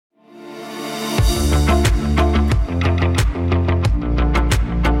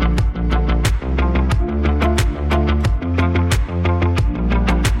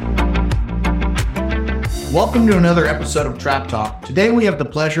Welcome to another episode of Trap Talk. Today we have the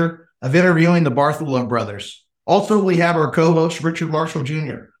pleasure of interviewing the Bartholow brothers. Also, we have our co-host, Richard Marshall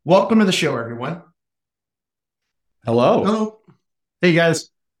Jr. Welcome to the show, everyone. Hello. Hello. Hey, guys.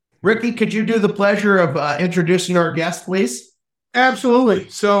 Ricky, could you do the pleasure of introducing our guest, please? Absolutely.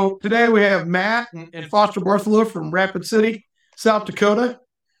 So today we have Matt and Foster Bartholow from Rapid City, South Dakota.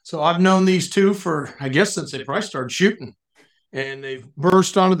 So I've known these two for, I guess, since they probably started shooting. And they've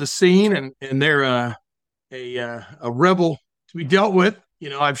burst onto the scene, and they're a rebel to be dealt with. You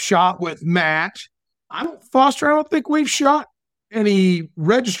know, I've shot with Matt. Foster, I don't think we've shot any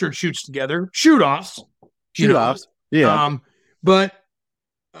registered shoots together. Shoot-offs. Shoot-offs. Yeah. But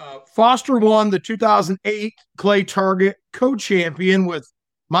Foster won the 2008 Clay Target co-champion with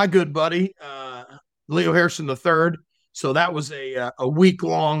my good buddy, Leo Harrison III. So that was a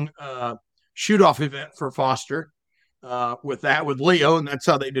week-long shoot-off event for Foster with Leo, and that's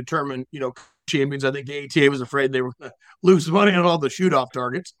how they determined, champions. I think the ATA was afraid they were going to lose money on all the shoot-off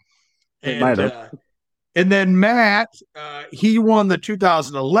targets. And then Matt, he won the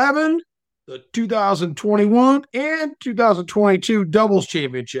 2011, the 2021, and 2022 doubles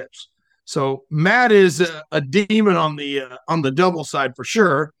championships. So Matt is a demon on the double side for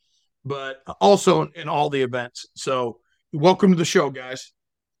sure, but also in all the events. So welcome to the show, guys.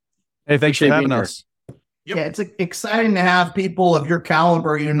 Hey, thanks for having us. Yep. Yeah, it's exciting to have people of your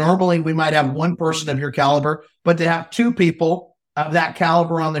caliber. Normally we might have one person of your caliber, but to have two people of that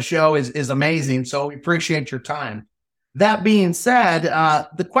caliber on the show is amazing. So we appreciate your time. That being said,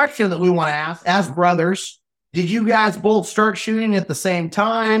 the question that we want to ask, as brothers, did you guys both start shooting at the same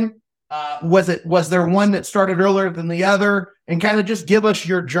time? Was there one that started earlier than the other? And kind of just give us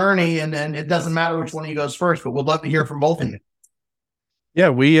your journey, and it doesn't matter which one of you goes first, but we'd love to hear from both of you.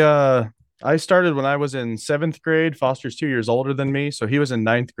 Yeah, I started when I was in 7th grade. Foster's 2 years older than me, so he was in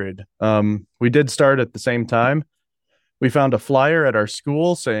 9th grade. We did start at the same time. We found a flyer at our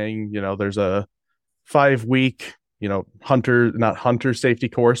school saying, there's a 5-week, not hunter safety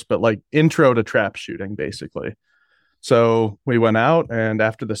course, but like intro to trap shooting, basically. So we went out, and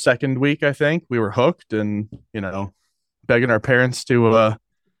after the second week, I think we were hooked, and, begging our parents to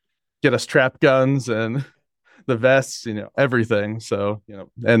get us trap guns and the vests, everything. So,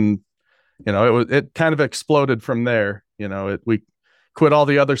 it kind of exploded from there. We quit all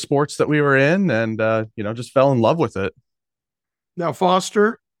the other sports that we were in and, just fell in love with it. Now,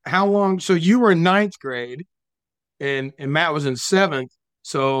 Foster, how long? So you were in 9th grade and Matt was in 7th.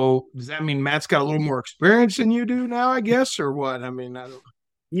 So does that mean Matt's got a little more experience than you do now, I guess, or what? I mean, I don't.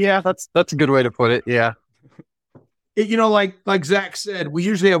 Yeah, that's a good way to put it. Yeah. Like Zach said, we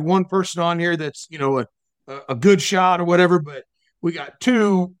usually have one person on here that's, a good shot or whatever, but we got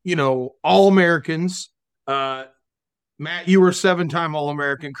two, All-Americans. Matt, you were a 7-time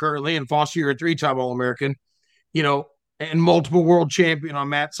All-American currently, and Foster, you're a 3-time All-American, and multiple world champion on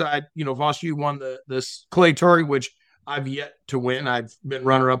Matt's side. Foster, you won this Clay Target, which I've yet to win. I've been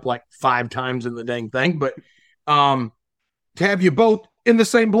runner-up like 5 times in the dang thing. But to have you both in the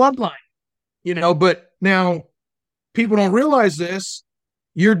same bloodline, but now people don't realize this.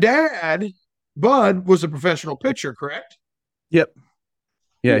 Your dad, Bud, was a professional pitcher, correct? Yep.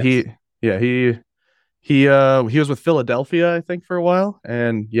 Yeah, yes. He was with Philadelphia, I think, for a while,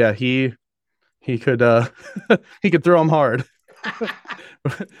 and yeah, he could he could throw them hard.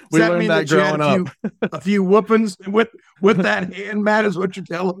 We learned that growing up. A few whoopings with that hand, Matt, is what you're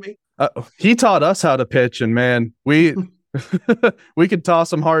telling me. He taught us how to pitch, and man, we we could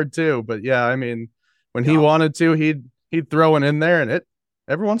toss him hard too. But yeah, I mean, when he wanted to, he'd throw it in there, and it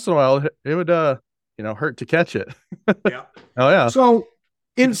every once in a while it would hurt to catch it. Yeah. Oh yeah. So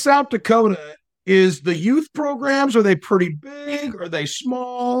in South Dakota, is the youth programs, are they pretty big? Are they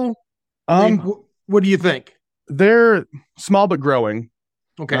small? What do you think? They're small but growing.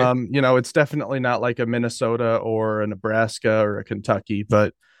 Okay. It's definitely not like a Minnesota or a Nebraska or a Kentucky,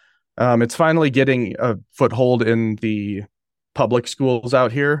 but it's finally getting a foothold in the public schools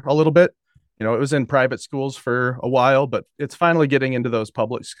out here a little bit. It was in private schools for a while, but it's finally getting into those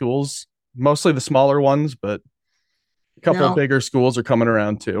public schools, mostly the smaller ones, but a couple of bigger schools are coming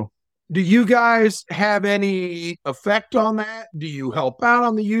around too. Do you guys have any effect on that? Do you help out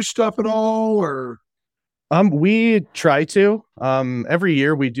on the youth stuff at all, or? We try to. Every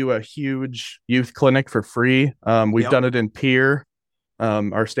year we do a huge youth clinic for free. We've done it in Pierre,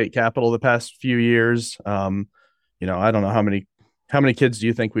 our state capital, the past few years. I don't know how many kids do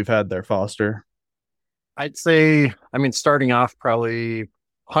you think we've had there, Foster? I'd say, starting off probably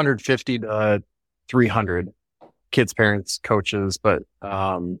 150 to 300 kids, parents, coaches, but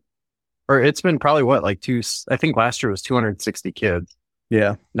or it's been probably I think last year was 260 kids.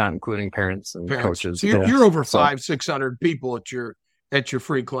 Yeah. not including parents and coaches. So you're over 500-600 people at your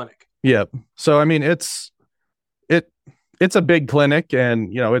free clinic. Yep. So I mean, it's a big clinic, and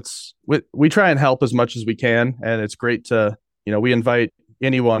we try and help as much as we can, and it's great to we invite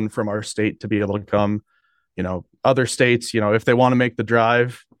anyone from our state to be able to come. Other states, if they want to make the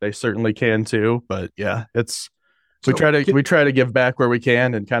drive, they certainly can too. But yeah, we try to give back where we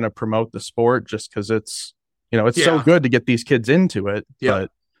can and kind of promote the sport, just because it's so good to get these kids into it. Yeah.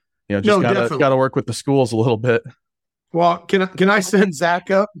 But gotta work with the schools a little bit. Well, can I send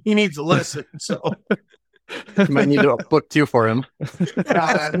Zach up? He needs a lesson, so you might need to book 2 for him.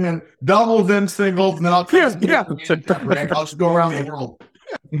 And then doubles and singles, and then I'll just go around the world.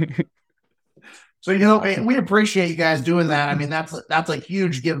 So we appreciate you guys doing that. I mean, that's a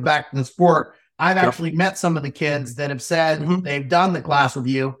huge give back to the sport. I've actually met some of the kids that have said they've done the class with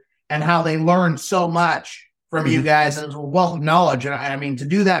you and how they learned so much from you guys, and it's a wealth of knowledge. And I mean, to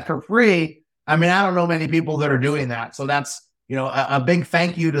do that for free, I mean, I don't know many people that are doing that. So that's, a big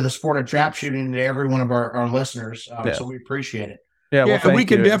thank you to the sport of trap shooting, to every one of our listeners. So we appreciate it. Yeah. Well, we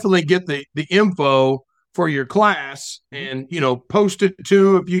can definitely get the info for your class and, post it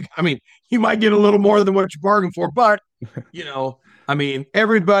too. You might get a little more than what you bargained for, but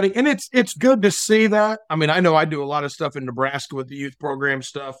everybody, and it's good to see that. I mean, I know I do a lot of stuff in Nebraska with the youth program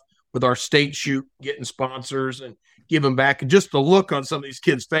stuff, with our state shoot, getting sponsors and giving back, and just the look on some of these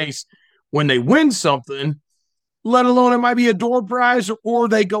kids' face when they win something, let alone it might be a door prize, or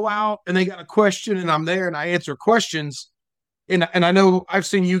they go out and they got a question and I'm there and I answer questions. And I know I've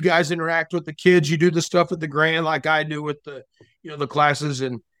seen you guys interact with the kids. You do the stuff at the Grand like I do with the, the classes,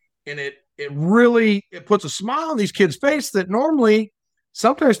 and it really puts a smile on these kids' face that normally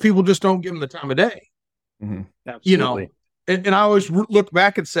sometimes people just don't give them the time of day. Mm-hmm. Absolutely. And I always look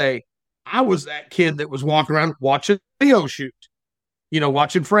back and say, I was that kid that was walking around watching Theo shoot,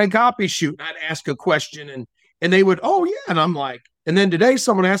 watching Frank Hoppy shoot. And I'd ask a question and they would, oh yeah. And I'm like, and then today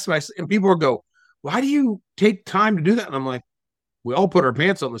someone asked me, and people would go, why do you take time to do that? And I'm like, we all put our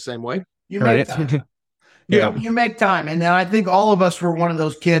pants on the same way. You make time. You make time. And then I think all of us were one of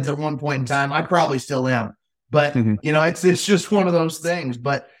those kids at one point in time. I probably still am. But, it's just one of those things.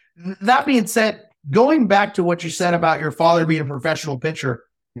 But that being said, going back to what you said about your father being a professional pitcher,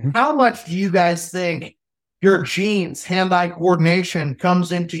 how much do you guys think your genes, hand-eye coordination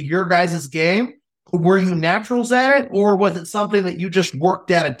comes into your guys' game? Were you naturals at it, or was it something that you just worked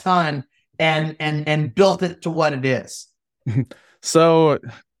at a ton and built it to what it is? So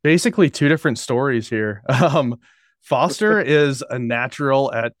basically 2 different stories here. Foster is a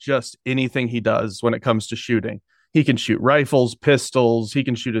natural at just anything he does when it comes to shooting. He can shoot rifles, pistols. He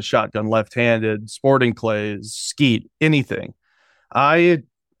can shoot a shotgun left-handed, sporting clays, skeet, anything. I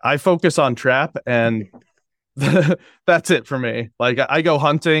focus on trap, and that's it for me. Like, I go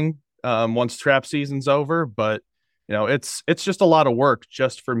hunting once trap season's over, but it's just a lot of work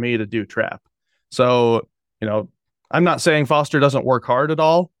just for me to do trap. So, I'm not saying Foster doesn't work hard at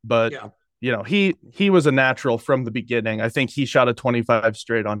all, but he was a natural from the beginning. I think he shot a 25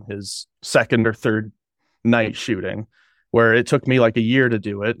 straight on his second or third night shooting, where it took me like a year to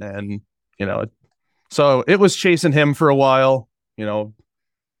do it. And, so it was chasing him for a while.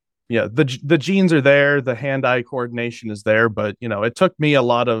 The genes are there, the hand-eye coordination is there, but, it took me a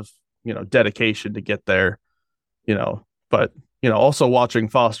lot of, dedication to get there, but, also watching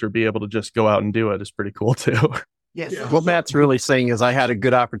Foster be able to just go out and do it is pretty cool too. Yes. Yeah. What Matt's really saying is I had a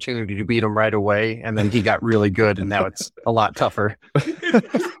good opportunity to beat him right away, and then he got really good, and now it's a lot tougher.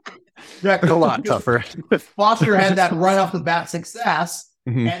 A lot tougher. Foster had that right off the bat success,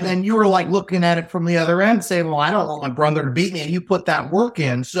 and then you were like looking at it from the other end, saying, "Well, I don't want my brother to beat me," and you put that work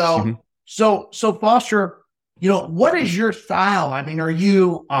in. So Foster, what is your style? I mean, are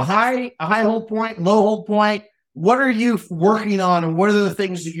you a high hold point, low hold point? What are you working on, and what are the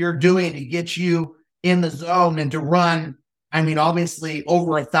things that you're doing to get you in the zone and to run, obviously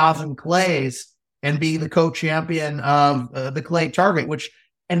over 1,000 clays and be the co-champion of the clay target, which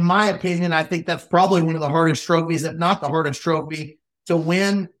in my opinion, I think that's probably one of the hardest trophies, if not the hardest trophy to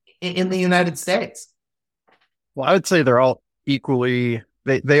win in the United States. Well, I would say they're all equally,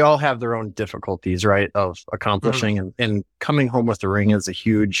 they all have their own difficulties, right, of accomplishing, and coming home with the ring is a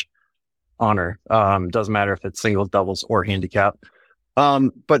huge honor. Doesn't matter if it's singles, doubles, or handicap.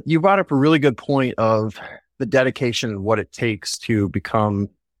 But you brought up a really good point of the dedication and what it takes to become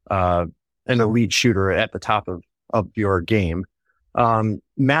an elite shooter at the top of your game.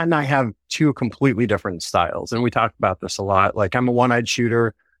 Matt and I have 2 completely different styles, and we talked about this a lot. Like, I'm a one-eyed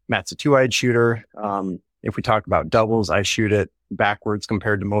shooter, Matt's a 2-eyed shooter. If we talk about doubles, I shoot it backwards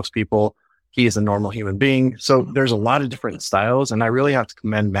compared to most people. he is a normal human being. So there's a lot of different styles, and I really have to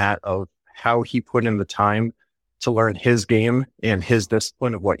commend Matt of how he put in the time to learn his game and his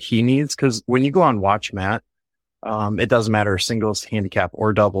discipline of what he needs. Because when you go on watch Matt, it doesn't matter singles, handicap,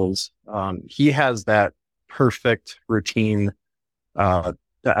 or doubles. He has that perfect routine. I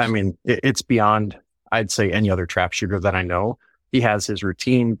mean, it's beyond, I'd say, any other trap shooter that I know. He has his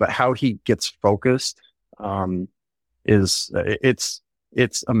routine, but how he gets focused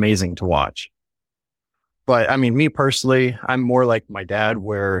it's amazing to watch. But I mean, me personally, I'm more like my dad,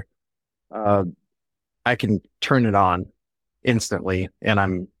 where I can turn it on instantly, and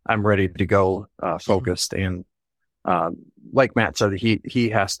I'm ready to go, focused. And like Matt said, he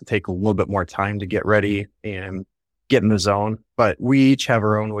has to take a little bit more time to get ready and get in the zone. But we each have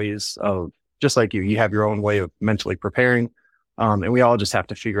our own ways of, just like you have your own way of mentally preparing, and we all just have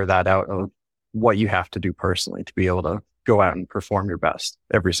to figure that out of what you have to do personally to be able to go out and perform your best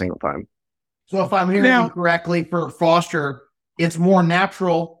every single time. So if I'm hearing you correctly, for Foster, it's more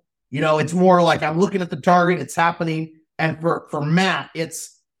natural. It's more like I'm looking at the target, it's happening. And for Matt,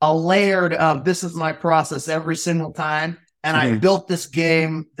 it's a layered of, this is my process every single time. And I built this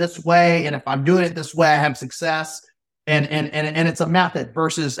game this way. And if I'm doing it this way, I have success. And it's a method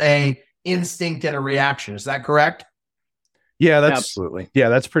versus a instinct and a reaction. Is that correct? Yeah, that's absolutely. Yeah,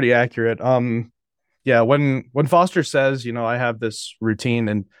 that's pretty accurate. Yeah, when Foster says, I have this routine,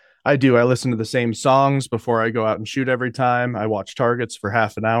 and I listen to the same songs before I go out and shoot every time. I watch targets for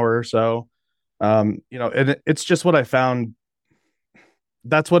half an hour or so. And it's just what I found.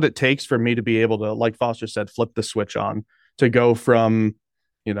 That's what it takes for me to be able to, like Foster said, flip the switch on, to go from,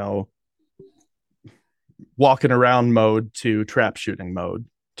 walking around mode to trap shooting mode,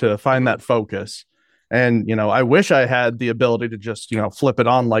 to find that focus. And, I wish I had the ability to just, flip it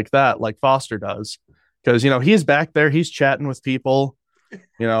on like that, like Foster does. Because, he's back there, he's chatting with people,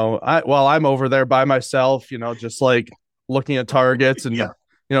 while I'm over there by myself, just like looking at targets. And,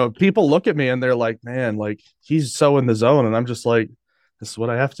 people look at me and they're like, man, like, he's so in the zone. And I'm just like, this is what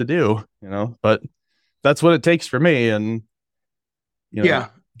I have to do, but that's what it takes for me. And,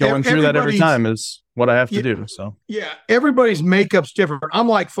 going through that every time is what I have to do. So, everybody's makeup's different. I'm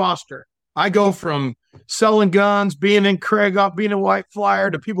like Foster. I go from selling guns, being in Craig off, being a white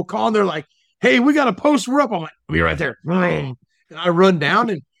flyer, to people calling. They're like, hey, we got a poster up. I'm like, I'll be right there. And I run down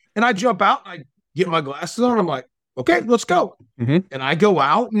and I jump out and I get my glasses on. I'm like, okay, let's go. And I go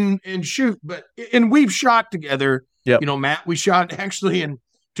out and shoot. And we've shot together. Yep. Matt, we shot actually in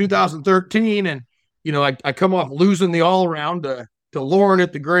 2013. And, I come off losing the all around to Lauren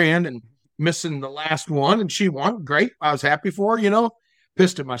at the Grand and missing the last one. And she won. Great. I was happy for her,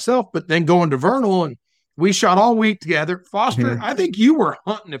 pissed at myself. But then going to Vernal, and we shot all week together. Foster, I think you were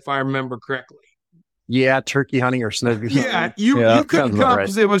hunting, if I remember correctly. Yeah, turkey hunting or snow hunting. Yeah, you couldn't come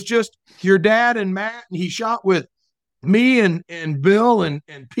because it was just your dad and Matt, and he shot with me and Bill and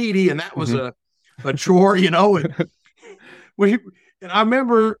Petey, and that was a chore, And I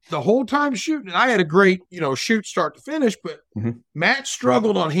remember the whole time shooting, and I had a great, shoot start to finish, but Matt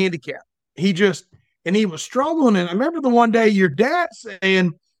struggled on handicap. He was struggling. And I remember the one day your dad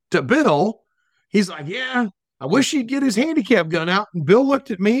saying to Bill, he's like, yeah, I wish he'd get his handicap gun out. And Bill looked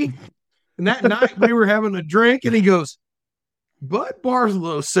at me, and that night we were having a drink, and he goes, Bud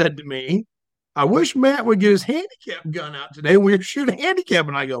Bartholow said to me, I wish Matt would get his handicap gun out today. We were shooting handicap.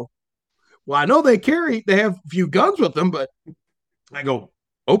 And I go, well, I know they have a few guns with them, but I go,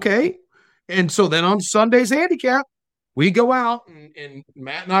 okay. And so then on Sunday's handicap, we go out, and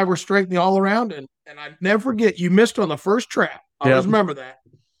Matt and I were straightening all around, and I never forget, you missed on the first trap. I always remember that.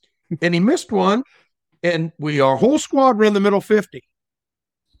 And he missed one, and our whole squad were in the middle 50.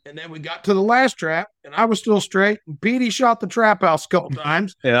 And then we got to the last trap, and I was still straight. And Petey shot the trap house a couple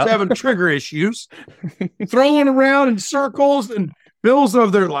times. Yeah. He's having trigger issues, throwing around in circles, and Bill's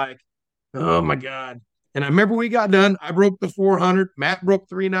over there like, oh my God. And I remember we got done. I broke the 400. Matt broke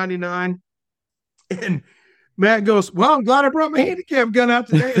 399. And Matt goes, well, I'm glad I brought my handicap gun out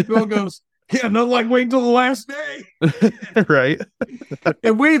today. And Bill goes, yeah, nothing like waiting until the last day. Right.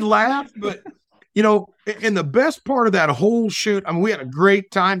 And we laughed, but, and the best part of that whole shoot, I mean, we had a great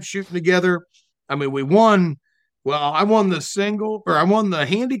time shooting together. I mean, we won. Well, I won the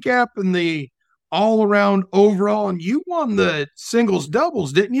handicap and the all around overall, and you won the singles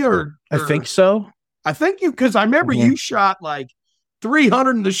doubles, didn't you? I think so. I think because I remember you shot like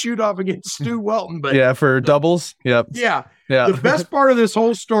 300 in the shoot off against Stu Welton. But for doubles. Yep. Yeah. The best part of this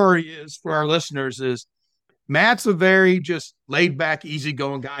whole story is, for our listeners, is Matt's a very just laid back,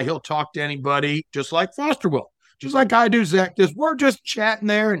 easygoing guy. He'll talk to anybody, just like Foster will, just like I do, Zach. We're just chatting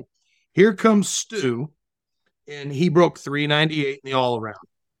there, and here comes Stu, and he broke 398 in the all around.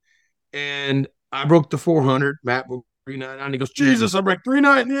 and I broke the 400. Matt broke 399. He goes, Jesus, I break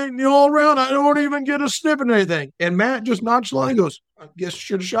 398 in the all around. I don't even get a sniff and anything. And Matt just nonchalantly goes, I guess you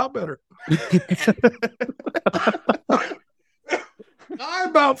should have shot better. I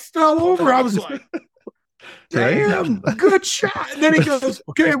about fell over. I was like, damn, good shot. And then he goes,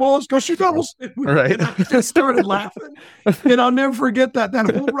 okay, well, let's go shoot doubles. Right. And I just started laughing. And I'll never forget that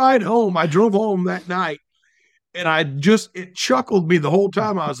whole ride home. I drove home that night, and it chuckled me the whole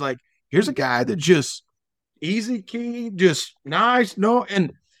time. I was like, here's a guy that just easy key, just nice.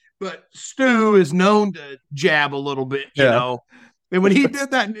 But Stu is known to jab a little bit, you know. And when he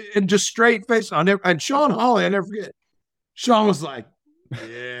did that and just straight face and Sean Hawley, I never forget. Sean was like,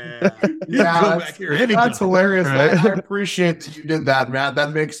 yeah, that's hilarious. Right? I appreciate that you did that, Matt.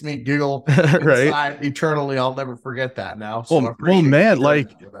 That makes me giggle right eternally. I'll never forget that now. So well, man,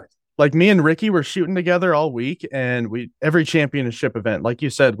 like me and Ricky were shooting together all week, and every championship event, like you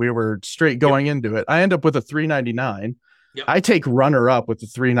said, we were straight going into it. I end up with a 399. Yep. I take runner up with the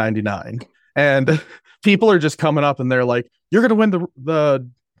 399, and people are just coming up and they're like, "You're gonna win the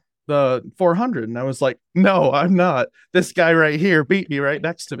 400," and I was like, no, I'm not. This guy right here beat me right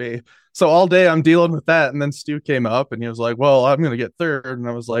next to me. So all day I'm dealing with that. And then Stu came up and he was like, well, I'm gonna get third. And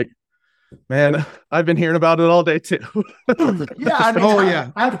I was like, man, I've been hearing about it all day too. How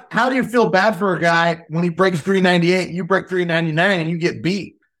do you feel bad for a guy when he breaks 398, you break 399 and you get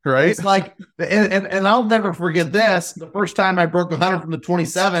beat? Right. It's like, and I'll never forget this. The first time I broke 100 from the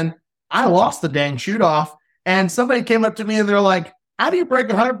 27, I lost the dang shoot off, and somebody came up to me and they're like, how do you break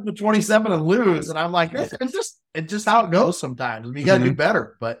 100 from the 27 and lose? And I'm like, it's just how it goes sometimes. You got to do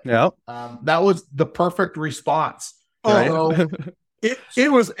better. But that was the perfect response. Right?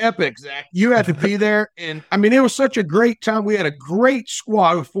 It was epic, Zach. You had to be there. And I mean, it was such a great time. We had a great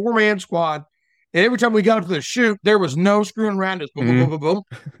squad, a 4-man squad. And every time we got up to the shoot, there was no screwing around. Just boom, boom, boom, boom, boom.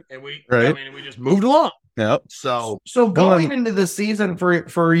 And we just moved along. Yep. So going into the season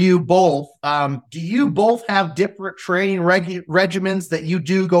for you both, do you both have different training regimens that you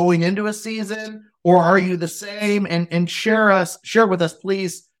do going into a season, or are you the same? And share with us,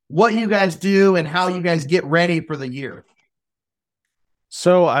 please, what you guys do and how you guys get ready for the year.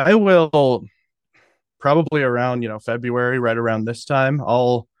 So I will probably around, February, right around this time,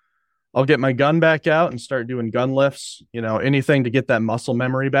 I'll get my gun back out and start doing gun lifts, anything to get that muscle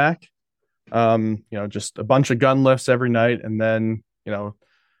memory back. Just a bunch of gun lifts every night. And then,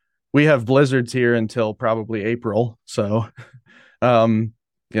 we have blizzards here until probably April. So,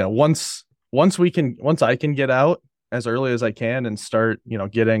 once I can get out as early as I can and start,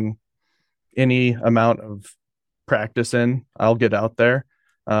 getting any amount of practice in, I'll get out there.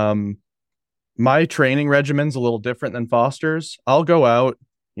 My training regimen's a little different than Foster's. I'll go out,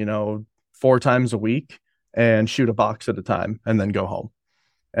 4 times a week and shoot a box at a time and then go home.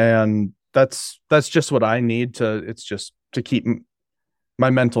 And that's just what I need to keep my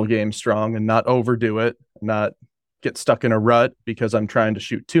mental game strong and not overdo it, not get stuck in a rut because I'm trying to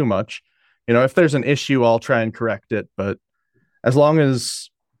shoot too much. If there's an issue, I'll try and correct it. But as long as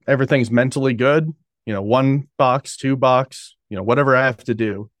everything's mentally good, 1 box, 2 box, whatever I have to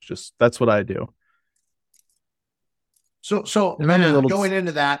do, that's what I do. So going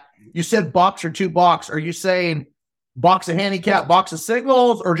into that, you said box or 2 box. Are you saying box of handicap, box of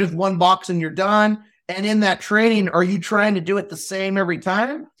signals, or just 1 box and you're done? And in that training, are you trying to do it the same every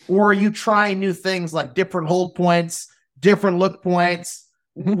time? Or are you trying new things like different hold points, different look points?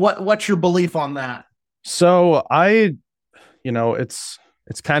 What's your belief on that? So it's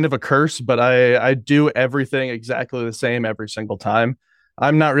kind of a curse, but I do everything exactly the same every single time.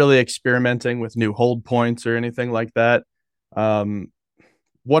 I'm not really experimenting with new hold points or anything like that.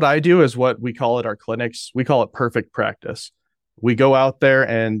 What I do is what we call at our clinics. We call it perfect practice. We go out there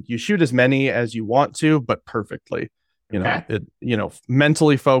and you shoot as many as you want to, but perfectly,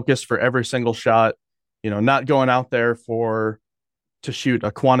 mentally focused for every single shot, not going out there to shoot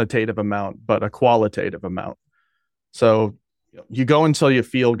a quantitative amount, but a qualitative amount. So you go until you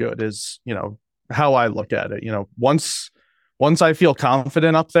feel good is, how I look at it. Once I feel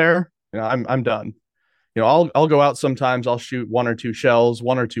confident up there, I'm done. I'll go out sometimes, I'll shoot 1 or 2 shells,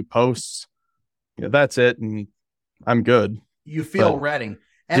 1 or 2 posts. That's it. And I'm good. You feel ready.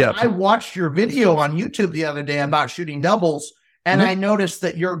 And I watched your video on YouTube the other day about shooting doubles. And I noticed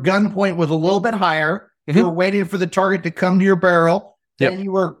that your gun point was a little bit higher. You were waiting for the target to come to your barrel. And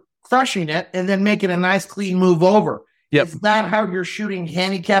you were crushing it and then making a nice clean move over. Is that how you're shooting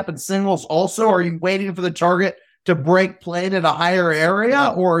handicap and singles also? Are you waiting for the target to break plane at a higher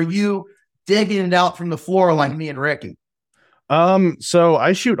area, or are you digging it out from the floor like me and Ricky? So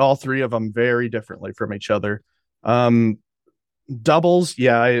I shoot all 3 of them very differently from each other. Doubles,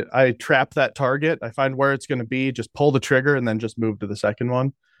 yeah, I trap that target. I find where it's going to be, just pull the trigger, and then just move to the second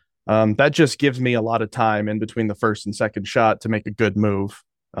one. That just gives me a lot of time in between the first and second shot to make a good move.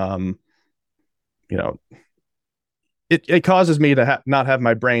 You know, it causes me to not have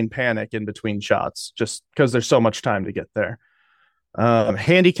my brain panic in between shots just because there's so much time to get there.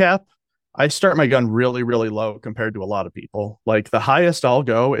 Handicap, I start my gun really, really low compared to a lot of people. Like the highest I'll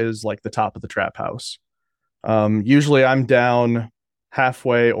go is like the top of the trap house. Usually I'm down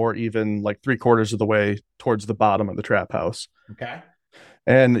halfway or even like 3/4 of the way towards the bottom of the trap house. Okay.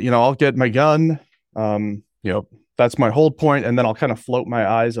 And, I'll get my gun, that's my hold point. And then I'll kind of float my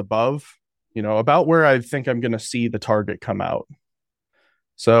eyes above, about where I think I'm going to see the target come out.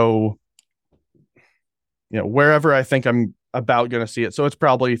 So, wherever I think I'm about going to see it. So it's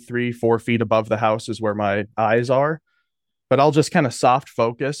probably 3-4 feet above the house is where my eyes are. But I'll just kind of soft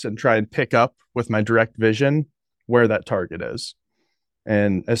focus and try and pick up with my direct vision where that target is.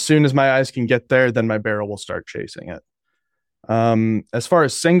 And as soon as my eyes can get there, then my barrel will start chasing it. As far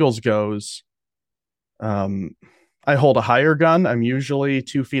as singles goes, I hold a higher gun. I'm usually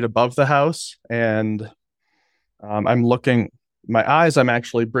 2 feet above the house, and I'm looking, my eyes, I'm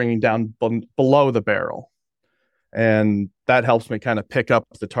actually bringing down below the barrel. And that helps me kind of pick up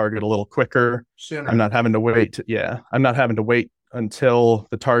the target a little quicker. Sooner. I'm not having to wait. I'm not having to wait until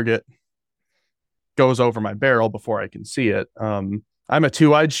the target goes over my barrel before I can see it. I'm a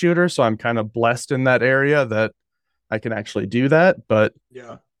 2-eyed shooter, so I'm kind of blessed in that area that I can actually do that. But,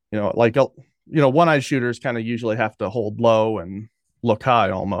 one-eyed shooters kind of usually have to hold low and look high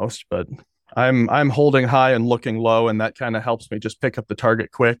almost. But I'm holding high and looking low, and that kind of helps me just pick up the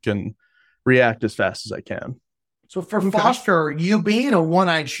target quick and react as fast as I can. So for Foster, you being a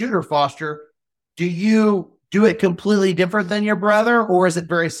one-eyed shooter, Foster, do you do it completely different than your brother, or is it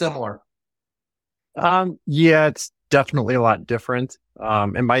very similar? Yeah, it's definitely a lot different.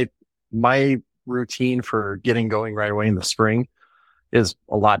 And my routine for getting going right away in the spring is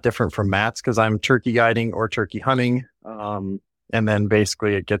a lot different from Matt's because I'm turkey guiding or turkey hunting. And then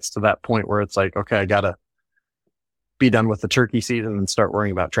basically it gets to that point where it's like, okay, I gotta be done with the turkey season and start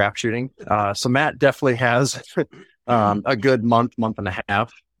worrying about trap shooting. So Matt definitely has a good month and a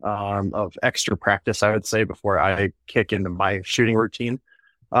half of extra practice, I would say, before I kick into my shooting routine.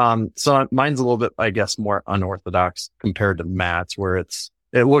 So mine's a little bit, I guess, more unorthodox compared to Matt's, where it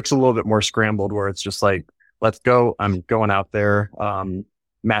looks a little bit more scrambled, where it's just like, let's go. I'm going out there.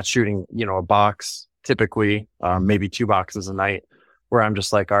 Matt's shooting, a box, typically, maybe 2 boxes a night, where I'm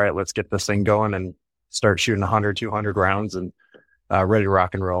just like, all right, let's get this thing going and start shooting 100, 200 rounds and ready to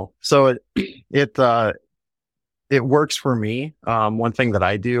rock and roll. So it works for me. One thing that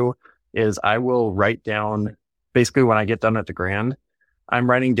I do is I will write down, basically when I get done at the Grand, I'm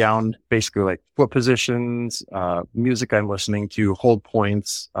writing down basically like foot positions, music I'm listening to, hold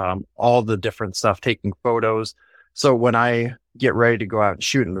points, all the different stuff, taking photos. So when I get ready to go out and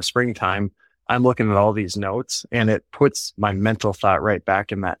shoot in the springtime, I'm looking at all these notes, and it puts my mental thought right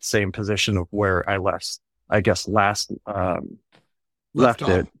back in that same position of where I last left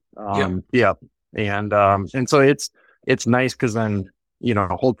it. Yeah. And so it's nice because then,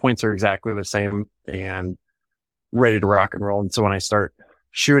 hold points are exactly the same and ready to rock and roll. And so when I start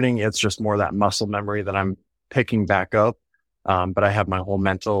shooting, it's just more that muscle memory that I'm picking back up. But I have my whole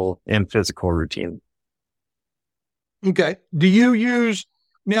mental and physical routine. Okay. Do you use,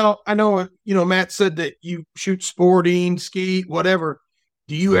 now I know, Matt said that you shoot sporting, ski, whatever.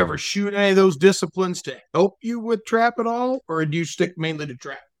 Do you ever shoot any of those disciplines to help you with trap at all? Or do you stick mainly to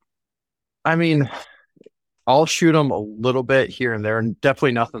trap? I mean, I'll shoot them a little bit here and there, and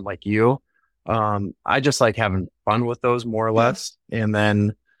definitely nothing like you. I just like having fun with those more or less. And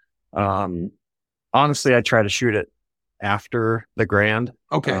then, honestly, I try to shoot it after the Grand.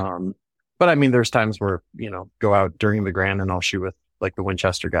 Okay. But I mean, there's times where, go out during the Grand and I'll shoot with like the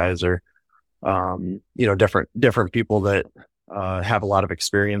Winchester guys or, different people that, have a lot of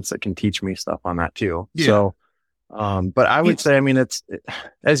experience that can teach me stuff on that too. Yeah. So, but I would say, I mean, it's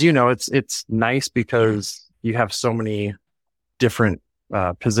nice because you have so many different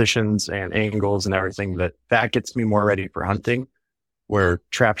positions and angles and everything that gets me more ready for hunting. Where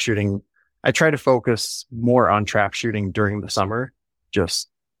trap shooting, I try to focus more on trap shooting during the summer. Just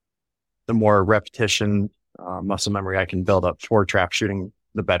the more repetition, muscle memory I can build up for trap shooting,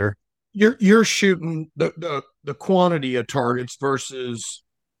 the better. You're shooting the quantity of targets versus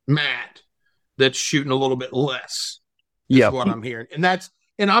Matt that's shooting a little bit less. Yeah, what I'm hearing, and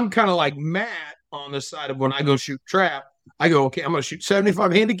I'm kind of like Matt on the side of when I go shoot trap. I go, okay, I'm going to shoot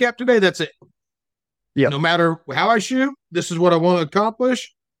 75 handicap today. That's it. Yeah. No matter how I shoot, this is what I want to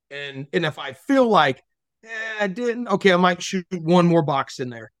accomplish. And if I feel like I didn't. Okay, I might shoot one more box in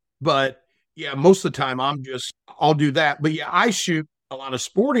there. But yeah, most of the time I'll do that. But yeah, I shoot a lot of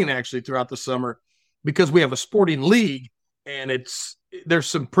sporting actually throughout the summer because we have a sporting league and there's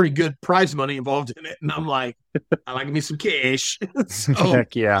some pretty good prize money involved in it. And I'm like, I like me some cash. So,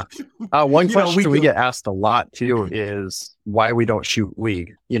 Heck yeah. One question we go, get asked a lot too is why we don't shoot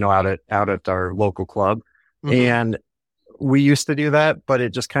league, out at our local club. Mm-hmm. And we used to do that, but it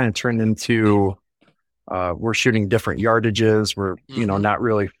just kind of turned into we're shooting different yardages. We're, not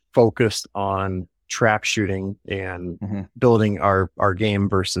really focused on trap shooting and building our game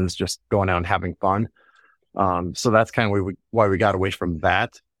versus just going out and having fun. So that's kind of why we got away from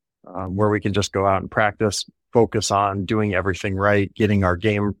that, where we can just go out and practice, focus on doing everything right, getting our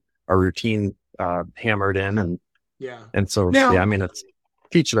routine hammered in. And so, now, it's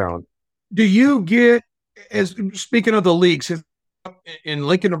teach their own. Do you get, speaking of the leagues, in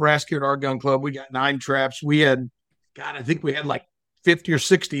Lincoln, Nebraska at our gun club, we got 9 traps. I think we had like 50 or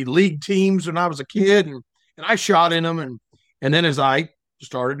 60 league teams when I was a kid, and I shot in them. And then as I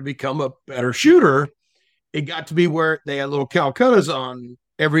started to become a better shooter, it got to be where they had little Calcuttas on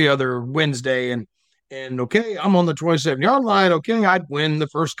every other Wednesday. And okay, I'm on the 27-yard line. Okay, I'd win the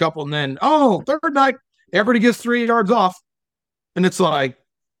first couple. And then, third night, everybody gets 3 yards off. And it's like,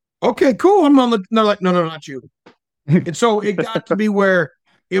 okay, cool. I'm on the, they're like, no, not you. And so it got to be where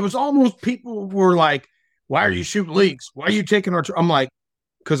it was almost people were like, why are you shooting leagues? Why are you taking our, I'm like,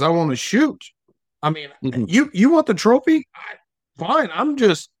 because I want to shoot. I mean, you want the trophy? Fine. I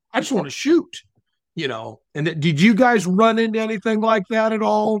just want to shoot, and did you guys run into anything like that at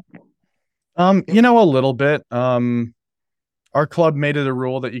all? A little bit. Our club made it a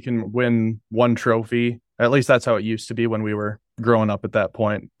rule that you can win one trophy. At least that's how it used to be when we were growing up at that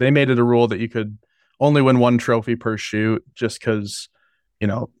point. They made it a rule that you could only win one trophy per shoot just because,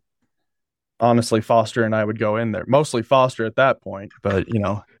 honestly, Foster and I would go in there. Mostly Foster at that point, but,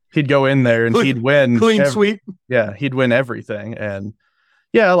 he'd go in there and he'd win. Clean sweep. Yeah, he'd win everything. And,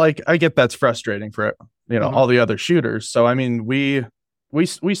 yeah, like, I get that's frustrating for, all the other shooters. So, I mean, we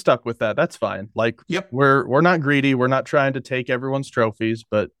stuck with that. That's fine. Like, yep. We're not greedy. We're not trying to take everyone's trophies.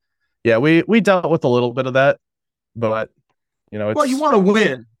 But, yeah, we dealt with a little bit of that. But, well, you want to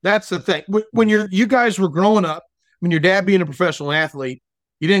win. That's the thing. When you guys were growing up, when your dad being a professional athlete,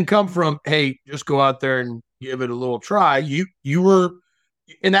 you didn't come from, hey, just go out there and give it a little try. You were,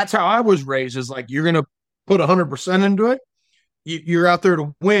 and that's how I was raised, is like, you're going to put 100% into it. You're out there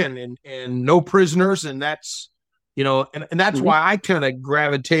to win and no prisoners. And that's, and that's why I kind of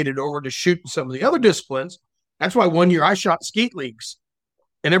gravitated over to shooting some of the other disciplines. That's why one year I shot skeet leagues.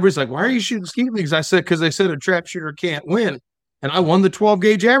 And everybody's like, why are you shooting skeet leagues? I said, because they said a trap shooter can't win. And I won the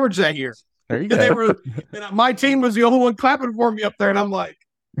 12-gauge average that year. There you go. And my team was the only one clapping for me up there. And I'm like,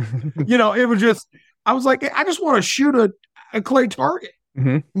 it was just, I was like, I just want to shoot a clay target.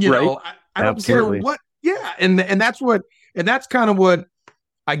 Right. I don't care what. Yeah. And that's kind of what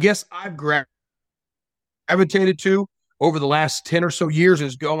I guess I've gravitated to over the last 10 or so years,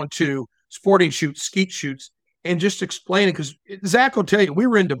 is going to sporting shoots, skeet shoots, and just explaining. Because Zach will tell you, we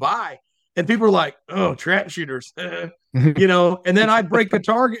were in Dubai and people were like, oh, trap shooters, and then I'd break the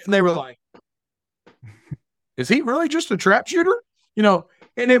target and they were like, is he really just a trap shooter?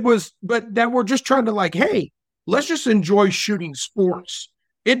 And it was, but that we're just trying to like, hey, let's just enjoy shooting sports.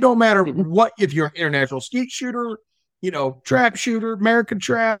 It don't matter what, if you're an international skeet shooter, trap shooter, American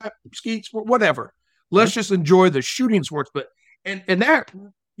trap, skeet sport, whatever. Let's just enjoy the shooting sports. But, and that,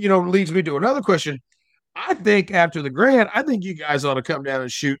 leads me to another question. I think after the Grand, I think you guys ought to come down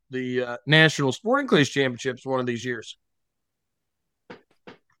and shoot the National Sporting Clays Championships one of these years.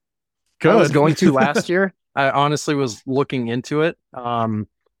 Good. I was going to last year. I honestly was looking into it.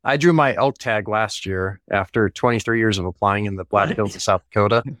 I drew my elk tag last year after 23 years of applying in the Black Hills of South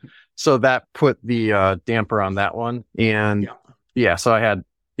Dakota. So that put the damper on that one. And so I had,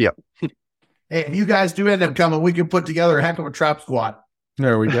 Hey, if you guys do end up coming, we can put together a heck of a trap squad.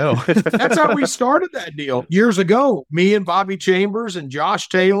 There we go. That's how we started that deal years ago. Me and Bobby Chambers and Josh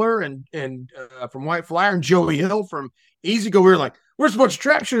Taylor and from White Flyer and Joey Hill from Easy Go. We were like, we're a bunch of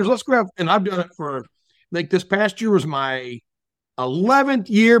trap shooters. Let's grab. And I've done it for, like, this past year was my 11th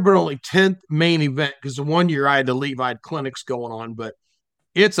year, but only 10th main event, because the one year I had to leave. I had clinics going on. But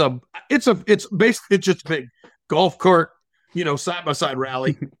it's basically just a big golf cart, side by side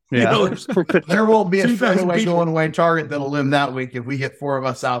rally. Yeah. There won't be a fairway going away target that'll live that week if we get 4 of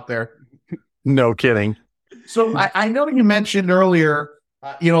us out there. No kidding. So I know you mentioned earlier,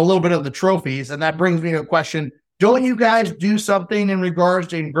 a little bit of the trophies, and that brings me to a question. Don't you guys do something in regards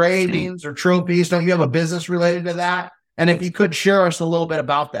to engravings or trophies? Don't you have a business related to that? And if you could share us a little bit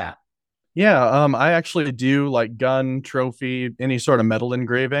about that. Yeah, I actually do like gun, trophy, any sort of metal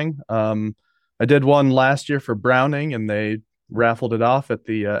engraving. I did one last year for Browning, and they raffled it off at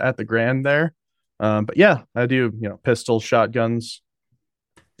the Grand there. But yeah, I do, pistols, shotguns,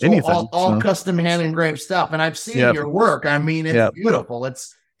 So anything. all So custom hand engraved stuff. And I've seen yep, your work. I mean, it's yep, beautiful.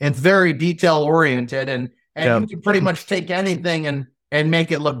 It's very detail oriented, and yep. you can pretty much take anything and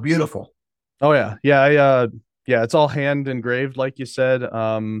make it look beautiful. Oh yeah, yeah. Yeah, it's all hand engraved, like you said.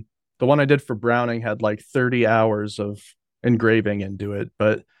 The one I did for Browning had like 30 hours of engraving into it,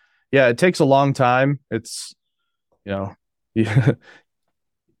 but yeah, it takes a long time. It's you know, yeah,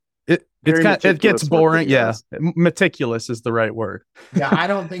 Very it gets meticulous work that boring. he Yeah, does. meticulous is the right word. Yeah, I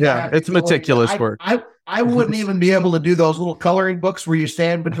don't think I Yeah, have the it's ability meticulous work. I wouldn't even be able to do those little coloring books where you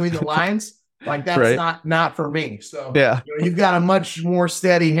stand between the lines. Like that's Right. not for me. So Yeah. you've got a much more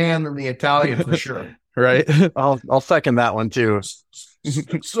steady hand than the Italian for sure. Right. I'll second that one too.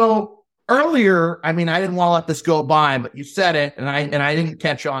 So earlier, I mean, I didn't want to let this go by, but you said it, and I didn't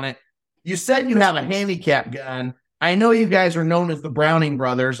catch on it. You said you have a handicap gun. I know you guys are known as the Browning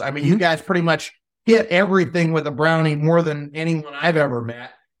brothers. I mean, you guys pretty much hit everything with a Browning more than anyone I've ever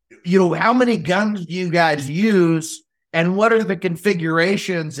met. How many guns do you guys use, and what are the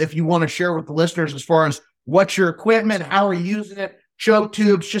configurations, if you want to share with the listeners, as far as what's your equipment, how are you using it, choke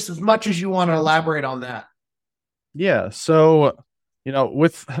tubes, just as much as you want to elaborate on that. Yeah. So,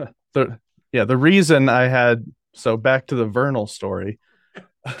 with the reason so back to the Vernal story.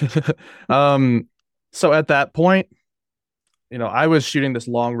 So at that point, I was shooting this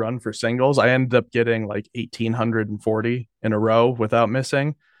long run for singles. I ended up getting like 1,840 in a row without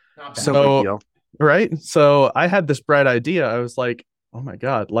missing. Not bad. No big So, deal. right. So I had this bright idea. I was like, oh my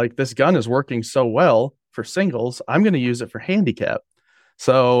God, like this gun is working so well for singles. I'm going to use it for handicap.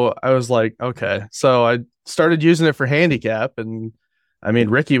 So I was like, okay. So I started using it for handicap, and I mean,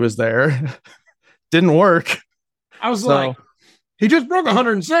 Ricky was there. Didn't work. I was like, he just broke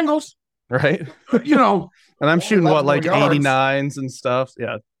 100 in singles, right. And I'm shooting Only 11 like more yards. 89s and stuff.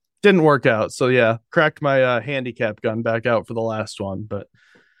 Yeah. Didn't work out. So yeah, cracked my handicap gun back out for the last one. But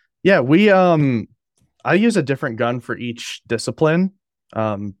yeah, I use a different gun for each discipline.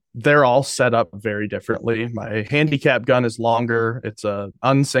 They're all set up very differently. My handicap gun is longer. It's a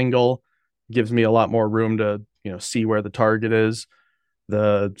unsingle, gives me a lot more room to, see where the target is.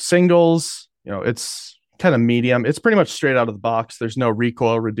 The singles, it's kind of medium. It's pretty much straight out of the box. There's no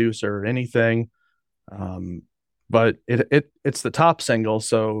recoil reducer or anything. But it's the top single.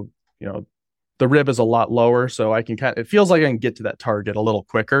 So, the rib is a lot lower. So it feels like I can get to that target a little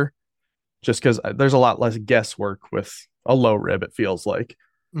quicker, just because there's a lot less guesswork with a low rib, it feels like.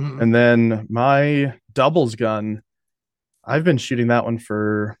 Mhm. And then my doubles gun, I've been shooting that one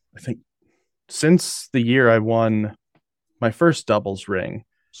for, I think, since the year I won my first doubles ring.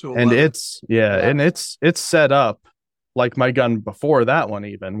 So And 11. it's set up like my gun before that one,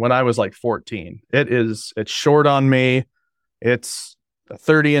 even when I was like 14. It's short on me. It's a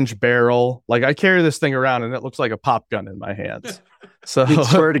 30-inch barrel. Like I carry this thing around and it looks like a pop gun in my hands. So I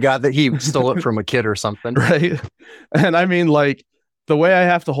swear to God that he stole it from a kid or something. right. And I mean, like the way I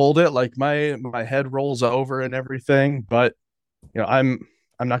have to hold it, like my head rolls over and everything, but I'm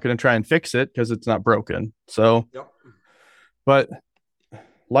not going to try and fix it because it's not broken. So, Yep. but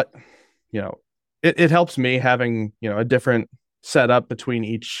like, it helps me having, a different setup between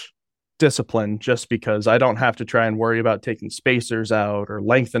each discipline, just because I don't have to try and worry about taking spacers out or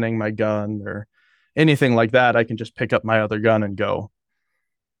lengthening my gun or anything like that. I can just pick up my other gun and go.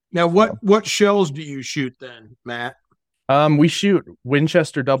 Now, what shells do you shoot then, Matt? We shoot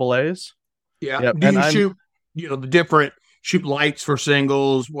Winchester AA. Yeah. Yep. Do And you I'm- shoot, the different shoot lights for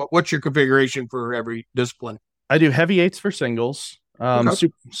singles? What's your configuration for every discipline? I do heavy 8s for singles, Okay.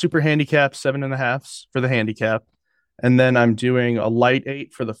 super handicap 7.5s for the handicap. And then I'm doing a light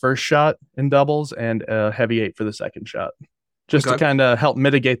 8 for the first shot in doubles and a heavy 8 for the second shot, just to Okay. kind of help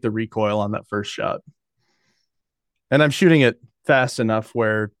mitigate the recoil on that first shot. And I'm shooting it fast enough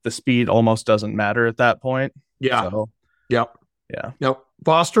where the speed almost doesn't matter at that point. Yeah. So, Yep. yeah. Now,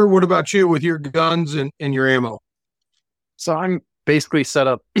 Foster, what about you with your guns and your ammo? So I'm basically set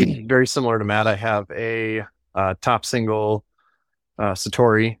up very similar to Matt. I have a top single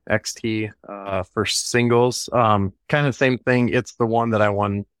Satori XT for singles. Kind of the same thing. It's the one that I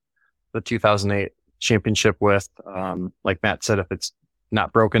won the 2008 championship with. Like Matt said, if it's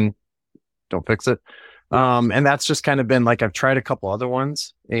not broken, don't fix it. And that's just kind of been like, I've tried a couple other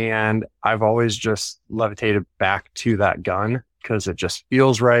ones and I've always just levitated back to that gun because it just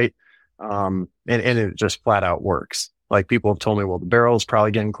feels right. And it just flat out works. Like people have told me, well, the barrel is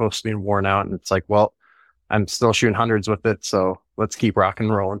probably getting close to being worn out. And it's like, well, I'm still shooting hundreds with it. So let's keep rocking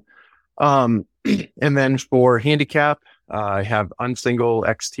and rolling. And then for handicap, I have unsingle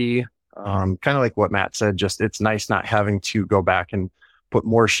XT. Kind of like what Matt said, just it's nice not having to go back and put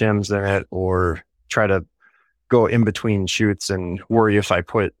more shims in it or try to go in between shoots and worry if I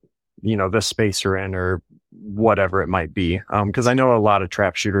put, this spacer in or whatever it might be. Because I know a lot of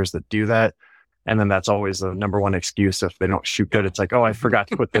trap shooters that do that. And then that's always the number one excuse if they don't shoot good. It's like, oh, I forgot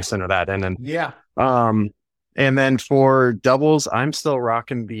to put this in or that in. And Yeah. and then for doubles, I'm still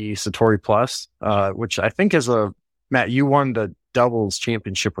rocking the Satori Plus, which I think is Matt, you won the doubles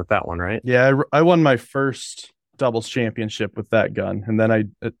championship with that one, right? Yeah, I won my first doubles championship with that gun, and then I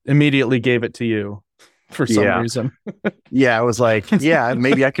immediately gave it to you for some reason. Yeah, I was like, yeah,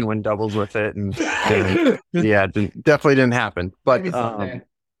 maybe I can win doubles with it, and definitely didn't happen. But kind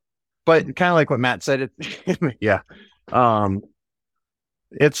of like what Matt said, it's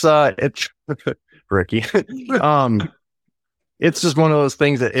Ricky. It's just one of those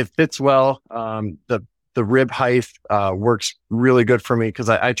things that it fits well. The rib height works really good for me because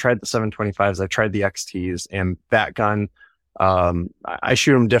I tried the 725s, I tried the XTs, and that gun, I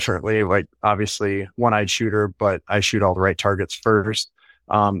shoot them differently. Like obviously one-eyed shooter, but I shoot all the right targets first.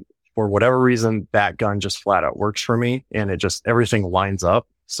 For whatever reason, that gun just flat out works for me, and it just everything lines up.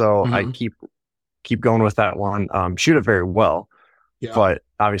 So I keep going with that one. Shoot it very well, but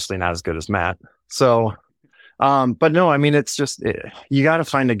obviously not as good as Matt. So. But no, I mean, it's just, you got to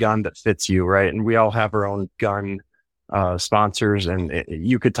find a gun that fits you, right? And we all have our own gun, sponsors, and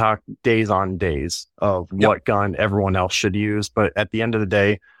you could talk days on days of what gun everyone else should use. But at the end of the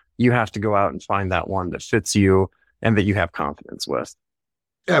day, you have to go out and find that one that fits you and that you have confidence with.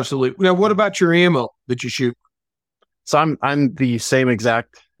 Absolutely. Now, what about your ammo that you shoot? So I'm the same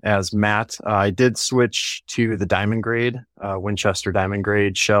exact as Matt. I did switch to the diamond grade, Winchester diamond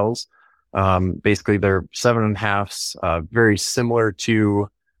grade shells. Basically they're 7.5s, very similar to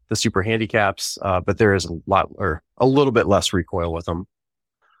the super handicaps, but there is a little bit less recoil with them.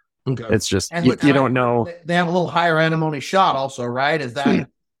 Okay. It's just, you don't know. They have a little higher antimony shot also, right? Is that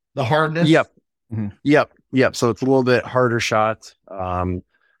the hardness? Yep. Mm-hmm. Yep. So it's a little bit harder shot.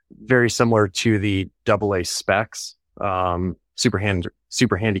 Very similar to the AA specs, super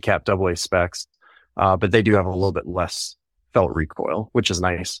handicap AA specs. But they do have a little bit less felt recoil, which is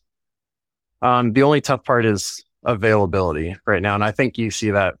nice. The only tough part is availability right now. And I think you see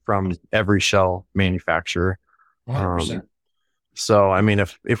that from every shell manufacturer. 100%. So, I mean,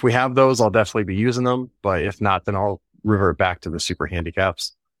 if we have those, I'll definitely be using them. But if not, then I'll revert back to the super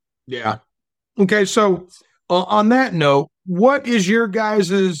handicaps. Yeah. Okay. So on that note, what is your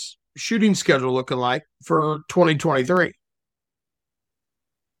guys' shooting schedule looking like for 2023?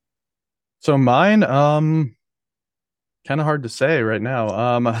 So mine, kind of hard to say right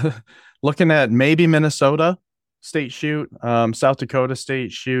now. Looking at maybe Minnesota state shoot, South Dakota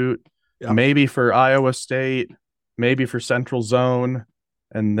state shoot, maybe for Iowa State, maybe for Central Zone,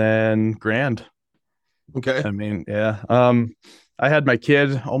 and then Grand. Okay. I mean, yeah. I had my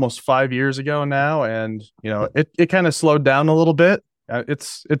kid almost 5 years ago now, and it kind of slowed down a little bit.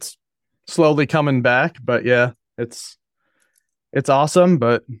 It's slowly coming back, but yeah, it's awesome,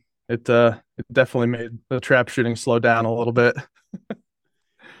 but it definitely made the trap shooting slow down a little bit.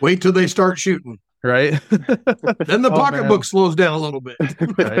 Wait till they start shooting. Right. Then the pocketbook slows down a little bit.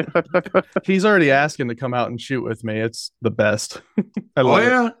 Right. He's already asking to come out and shoot with me. It's the best.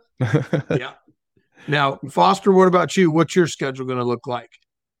 Yeah. Yeah. Now, Foster, what about you? What's your schedule going to look like?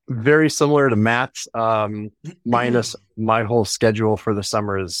 Very similar to Matt's, minus my whole schedule for the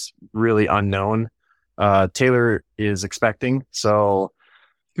summer is really unknown. Taylor is expecting, so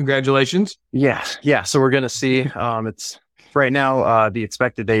congratulations. Yeah. So we're going to see. It's right now, the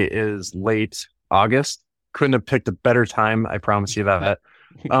expected date is late August. Couldn't have picked a better time. I promise you that.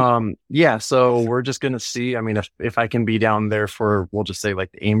 So we're just going to see. I mean, if I can be down there for, we'll just say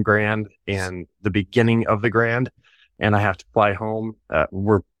like the AIM Grand and the beginning of the Grand, and I have to fly home,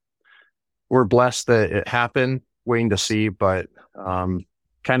 we're blessed that it happened, waiting to see, but, kind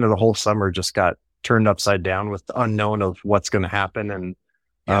of the whole summer just got turned upside down with the unknown of what's going to happen and,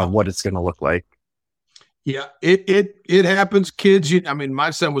 what it's going to look like. Yeah, it happens. Kids, I mean,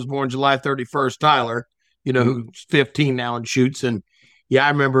 my son was born July 31st, Tyler, who's 15 now and shoots. And yeah, I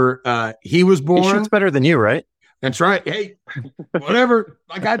remember he was born. He shoots better than you, right? That's right. Hey, whatever.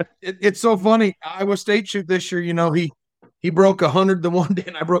 It's so funny. Iowa State shoot this year, he broke 100 the one day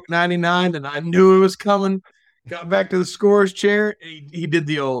and I broke 99 and I knew it was coming. Got back to the scorer's chair. He did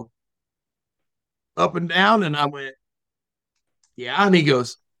the old up and down and I went, yeah. And he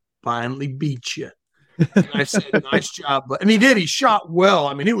goes, finally beat you. And I said, nice job. And he did. He shot well.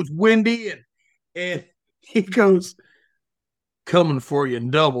 I mean, it was windy and he goes, coming for you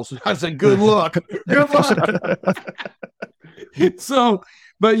in doubles. I said, good luck. Good luck. So,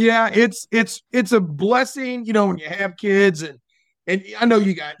 but yeah, it's a blessing, when you have kids, and I know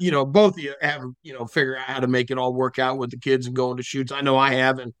you got, both of you have, figure out how to make it all work out with the kids and going to shoots. I know I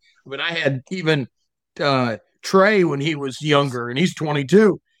have. And I had even Trey when he was younger, and he's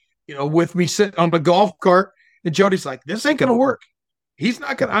 22, with me sitting on the golf cart, and Jody's like, this ain't going to work. He's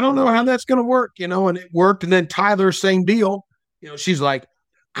not going to, I don't know how that's going to work, and it worked. And then Tyler, same deal. She's like,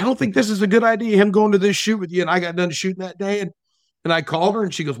 I don't think this is a good idea, him going to this shoot with you. And I got done shooting that day, and I called her,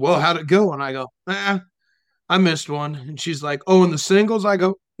 and she goes, well, how'd it go? And I go, I missed one. And she's like, oh, in the singles? I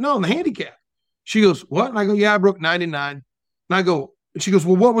go, no, in the handicap. She goes, what? And I go, yeah, I broke 99. And I go, and she goes,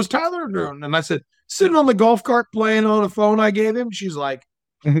 well, what was Tyler doing? And I said, sitting on the golf cart playing on a phone I gave him. She's like,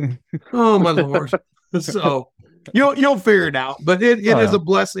 oh, my Lord. So you'll figure it out. But it is a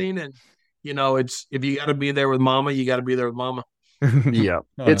blessing. And, it's, if you got to be there with mama, you got to be there with mama. Yeah.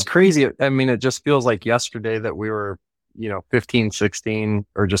 It's crazy. I mean, it just feels like yesterday that we were, 15, 16,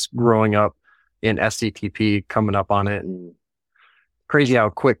 or just growing up in SCTP, coming up on it. And crazy how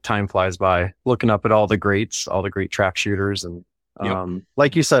quick time flies by, looking up at all the greats, all the great track shooters. And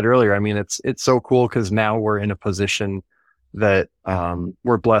like you said earlier, I mean, it's so cool because now we're in a position that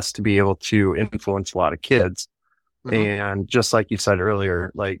we're blessed to be able to influence a lot of kids. Mm-hmm. And just like you said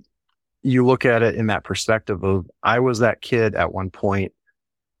earlier, like you look at it in that perspective of, I was that kid at one point,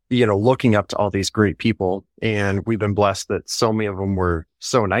 looking up to all these great people, and we've been blessed that so many of them were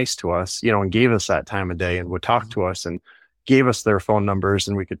so nice to us, and gave us that time of day and would talk to us and gave us their phone numbers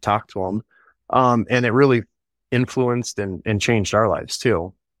and we could talk to them. And it really influenced and changed our lives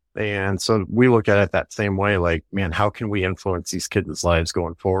too. And so we look at it that same way, like, man, how can we influence these kids' lives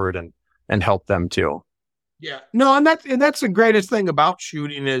going forward and help them too? Yeah, no. And that's the greatest thing about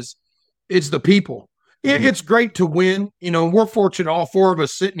shooting is the people. It's great to win. We're fortunate all four of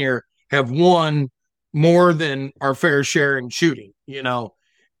us sitting here have won more than our fair share in shooting,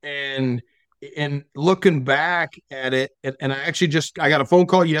 and looking back at it. And I got a phone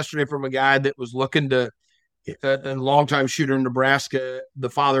call yesterday from a guy that was looking to, a longtime shooter in Nebraska. The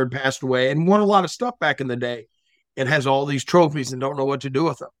father had passed away and won a lot of stuff back in the day and has all these trophies and don't know what to do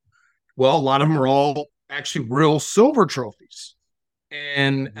with them. Well, a lot of them are all actually real silver trophies.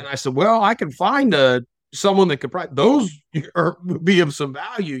 And I said, well, I can find someone that could probably, those would be of some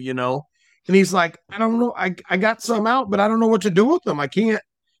value, And he's like, I don't know. I got some out, but I don't know what to do with them.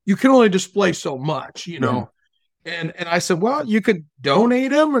 You can only display so much, And I said, well, you could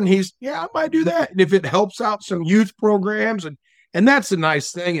donate them. And he's, yeah, I might do that. And if it helps out some youth programs, and that's the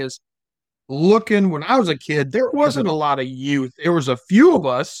nice thing is looking, when I was a kid, there wasn't a lot of youth. There was a few of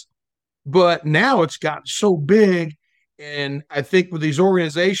us, but now it's gotten so big. And I think with these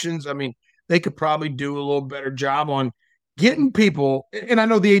organizations, I mean, they could probably do a little better job on getting people. And I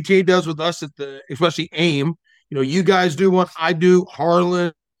know the ATA does with us especially AIM. You guys do one, I do,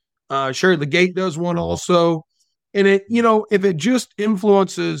 Harlan, Sherry Legate does one also. And if it just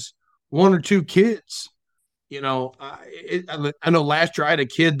influences one or two kids, I know last year I had a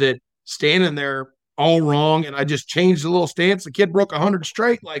kid that standing there all wrong, and I just changed the little stance. The kid broke 100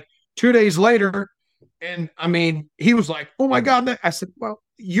 straight like 2 days later. And I mean, he was like, oh my God. I said, well,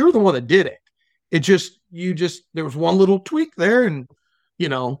 you're the one that did it. There was one little tweak there, and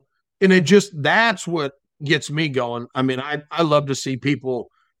that's what gets me going. I mean, I love to see people,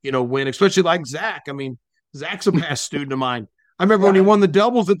 win, especially like Zach. I mean, Zach's a past student of mine. I remember when he won the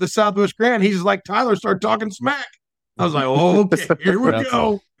doubles at the Southwest Grand, he's like, Tyler started talking smack. I was like, oh, okay, here we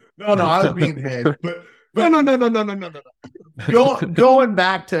go. No, I was being paid. But no. Going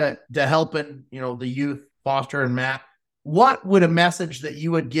back to helping, the youth, Foster and Matt, what would a message that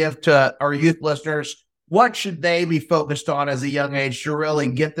you would give to our youth listeners? What should they be focused on as a young age to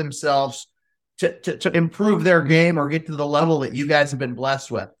really get themselves to improve their game or get to the level that you guys have been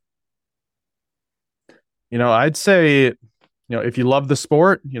blessed with? I'd say, if you love the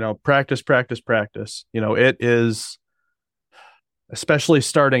sport, practice. It is, especially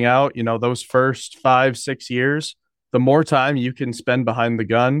starting out, those first 5-6 years, the more time you can spend behind the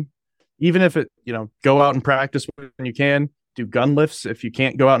gun, even if it, go out and practice when you can, do gun lifts if you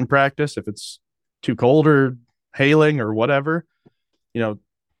can't go out and practice, if it's too cold or hailing or whatever,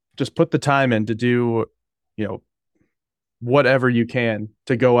 just put the time in to do, whatever you can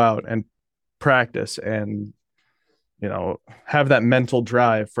to go out and practice and, have that mental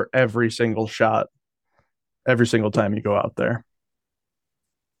drive for every single shot, every single time you go out there.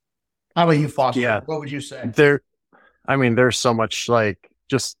 How about you, Foster? Yeah. What would you say? There's so much, like,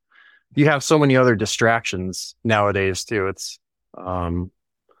 just, you have so many other distractions nowadays too. It's,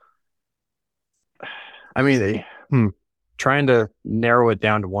 trying to narrow it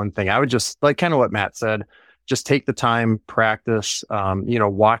down to one thing, I would just like kind of what Matt said, just take the time, practice,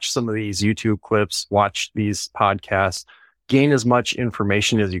 watch some of these YouTube clips, watch these podcasts, gain as much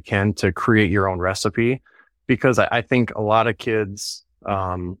information as you can to create your own recipe. Because I think a lot of kids,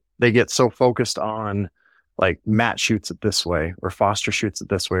 they get so focused on like Matt shoots it this way, or Foster shoots it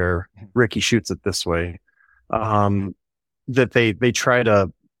this way, or Ricky shoots it this way, that they try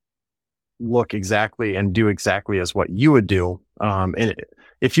to look exactly and do exactly as what you would do.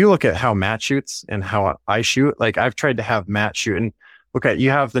 If you look at how Matt shoots and how I shoot, like I've tried to have Matt shoot, and look at, you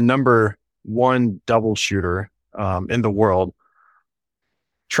have the number one double shooter in the world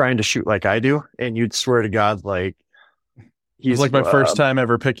trying to shoot like I do, and you'd swear to God, like he's like my first time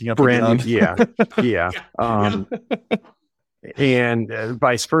ever picking up brand a gun. yeah. And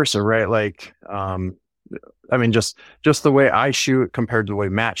vice versa, right? Like, I mean, just the way I shoot compared to the way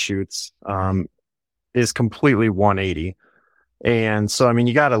Matt shoots is completely 180. And so, I mean,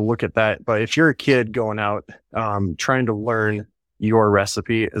 you got to look at that. But if you're a kid going out trying to learn your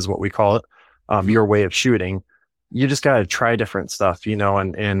recipe, is what we call it, your way of shooting, you just got to try different stuff,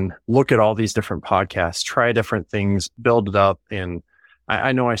 and look at all these different podcasts, try different things, build it up. And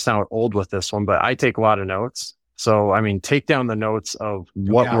I know I sound old with this one, but I take a lot of notes. So, I mean, take down the notes of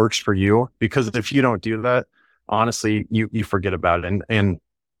what works for you, because if you don't do that, honestly, you forget about it. And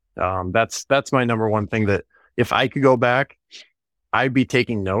that's my number one thing, that if I could go back, I'd be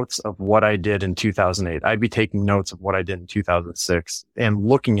taking notes of what I did in 2008. I'd be taking notes of what I did in 2006 and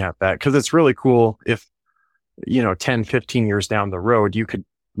looking at that, because it's really cool if, 10, 15 years down the road, you could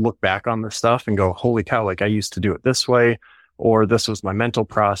look back on this stuff and go, holy cow, like I used to do it this way, or this was my mental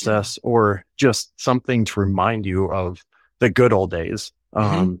process, or just something to remind you of the good old days.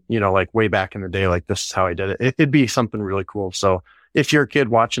 Like way back in the day, like this is how I did it. It'd be something really cool. So if you're a kid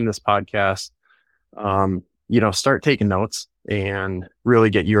watching this podcast, start taking notes and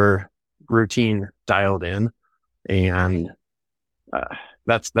really get your routine dialed in. And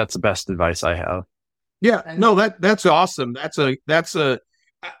that's the best advice I have. Yeah, no, that's awesome.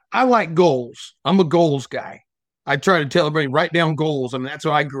 I like goals. I'm a goals guy. I try to tell everybody, write down goals. I mean, that's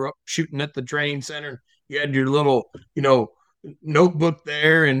how I grew up, shooting at the training center. You had your little, notebook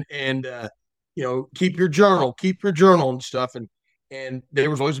there, and keep your journal and stuff. And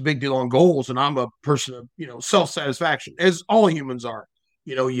there was always a big deal on goals. And I'm a person of, self-satisfaction, as all humans are.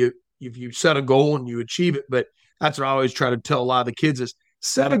 If you set a goal and you achieve it, but that's what I always try to tell a lot of the kids is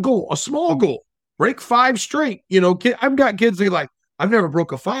set a goal, a small goal. Break 5 straight. I've got kids that are like, I've never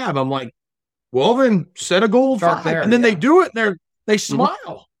broke a 5. I'm like, well, then set a goal of 5. And then they do it and they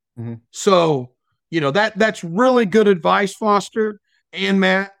smile. Mm-hmm. So, that's really good advice, Foster and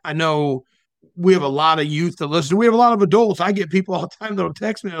Matt. I know we have a lot of youth to listen to. We have a lot of adults. I get people all the time that'll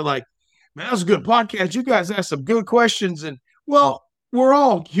text me. They're like, man, that's a good podcast. You guys ask some good questions. And well, we're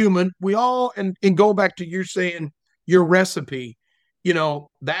all human. We all, and go back to you saying your recipe,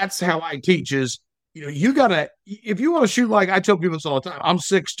 that's how I teach is, you gotta, if you want to shoot, like I tell people this all the time, I'm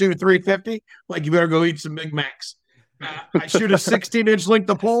 6'2", 350, like you better go eat some Big Macs. I shoot a 16-inch length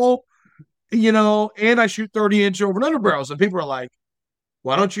of pole, and I shoot 30-inch over and under barrels. And people are like,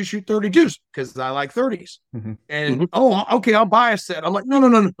 why don't you shoot 32s? Because I like 30s. Mm-hmm. And, okay, I'll buy a set. I'm like, no.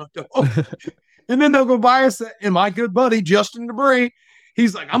 And then they'll go buy a set. And my good buddy, Justin Debris,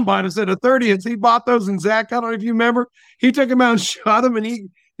 he's like, I'm buying a set of 30s. He bought those, and Zach, I don't know if you remember, he took them out and shot them, and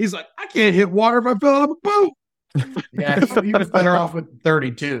he's like, I can't hit water if I fill it up a boat. Yeah, he was better off with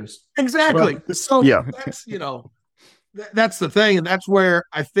 32s. Exactly. Well, so that's, that's the thing. And that's where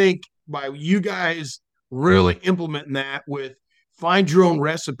I think by you guys really implementing that with find your own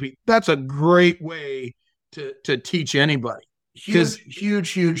recipe, that's a great way to teach anybody.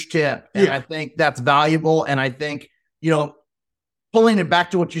 Huge tip. And I think that's valuable. And I think, pulling it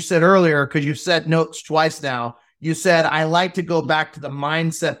back to what you said earlier, because you've said notes twice now, you said, I like to go back to the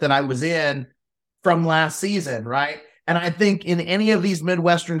mindset that I was in from last season, right? And I think in any of these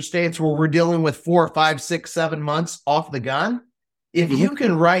Midwestern states where we're dealing with 4, 5, 6, 7 months off the gun, if you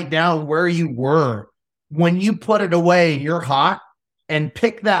can write down where you were when you put it away, you're hot, and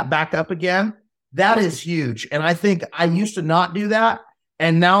pick that back up again, that is huge. And I think I used to not do that.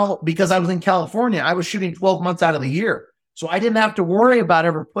 And now, because I was in California, I was shooting 12 months out of the year. So I didn't have to worry about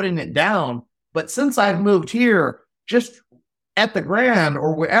ever putting it down. But since I've moved here, just at the Grand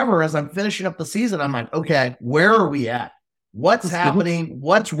or wherever, as I'm finishing up the season, I'm like, okay, where are we at? What's happening?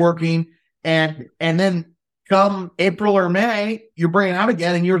 What's working? And then come April or May, you bring it out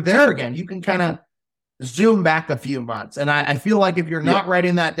again and you're there again. You can kind of zoom back a few months. And I feel like if you're not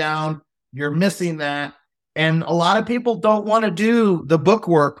writing that down, you're missing that. And a lot of people don't want to do the book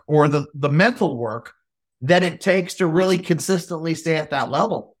work or the mental work that it takes to really consistently stay at that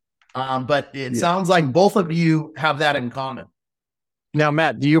level. But it sounds like both of you have that in common. Now,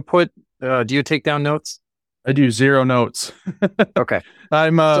 Matt, do you take down notes? I do 0 notes. Okay.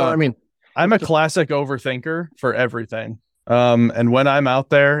 I'm I'm a classic overthinker for everything. And when I'm out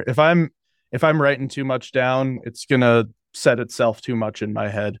there, if I'm writing too much down, it's gonna set itself too much in my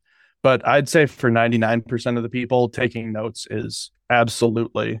head. But I'd say for 99% of the people, taking notes is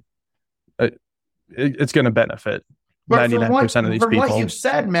absolutely it's going to benefit 99% of these people. What you've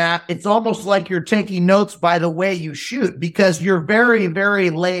said, Matt, it's almost like you're taking notes by the way you shoot, because you're very, very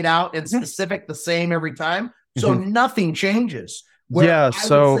laid out and specific, the same every time. So nothing changes. I would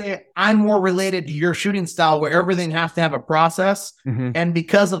say I'm more related to your shooting style, where everything has to have a process. And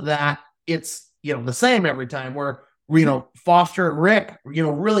because of that, it's, the same every time, where, Foster and Rick,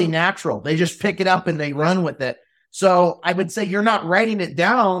 really natural. They just pick it up and they run with it. So I would say you're not writing it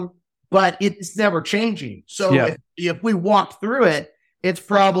down, but it's never changing. So if we walk through it, it's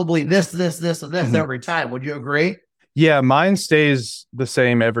probably this, and this every time. Would you agree? Yeah, mine stays the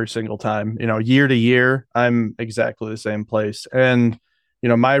same every single time. Year to year, I'm exactly the same place. And,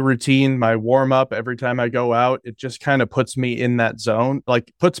 my routine, my warm up every time I go out, it just kind of puts me in that zone,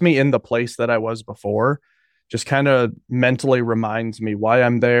 like puts me in the place that I was before, just kind of mentally reminds me why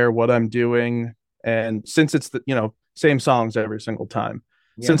I'm there, what I'm doing. And since it's the, same songs every single time.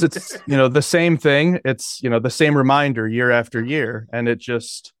 Since it's, the same thing, it's, the same reminder year after year. And it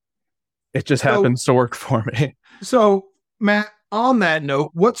just happens to work for me. So, Matt, on that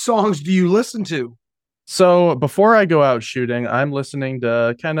note, what songs do you listen to? So before I go out shooting, I'm listening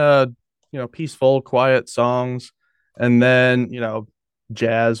to kind of, peaceful, quiet songs, and then,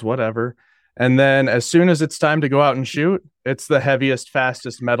 jazz, whatever. And then as soon as it's time to go out and shoot, it's the heaviest,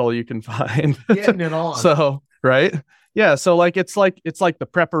 fastest metal you can find. Getting it on. So, right. Yeah, so it's like the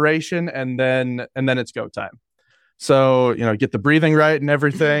preparation, and then it's go time. So, get the breathing right and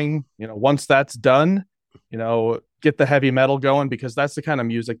everything. Once that's done, get the heavy metal going, because that's the kind of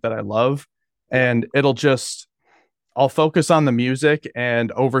music that I love. And I'll focus on the music,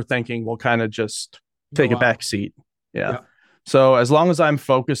 and overthinking will kind of just take a back seat. Yeah. So as long as I'm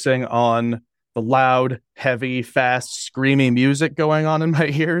focusing on the loud, heavy, fast, screamy music going on in my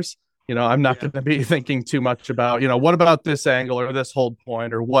ears, I'm not going to be thinking too much about, what about this angle or this hold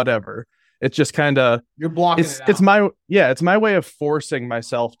point or whatever. It's just kind of, you're blocking it out. It's my way of forcing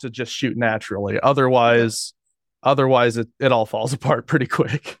myself to just shoot naturally. Otherwise it all falls apart pretty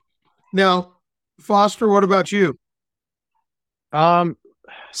quick. Now, Foster, what about you?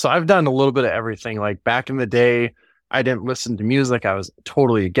 So I've done a little bit of everything. Like back in the day, I didn't listen to music. I was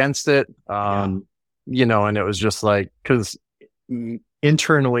totally against it. And it was just like, because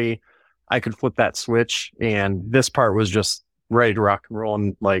internally I could flip that switch, and this part was just ready to rock and roll.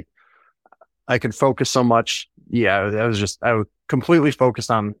 And like, I could focus so much. Yeah, I was completely focused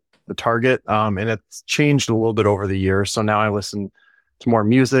on the target. And it's changed a little bit over the years. So now I listen to more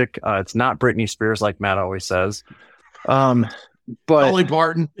music. It's not Britney Spears, like Matt always says. But Dolly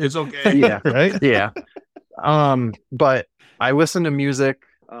Parton is okay. Yeah. Right. Yeah. But I listen to music,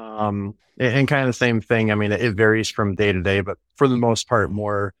 and kind of the same thing. I mean, it varies from day to day, but for the most part,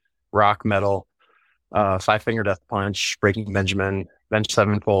 more rock, metal, Five Finger Death Punch, Breaking Benjamin, Avenged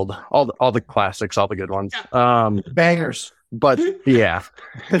Sevenfold, all the classics, all the good ones. Bangers. But yeah.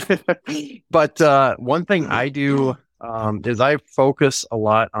 But one thing I do is I focus a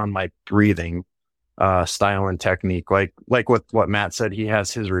lot on my breathing style and technique. Like with what Matt said, he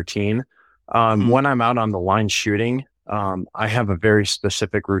has his routine. When I'm out on the line shooting, I have a very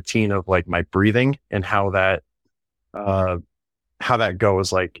specific routine of like my breathing and how that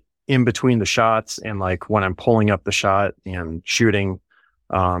goes, like in between the shots, and like when I'm pulling up the shot and shooting.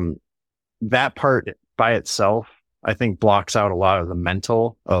 That part by itself, I think, blocks out a lot of the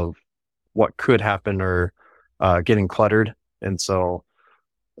mental of what could happen or getting cluttered. And so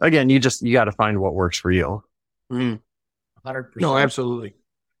again, you got to find what works for you. 100%. No, absolutely.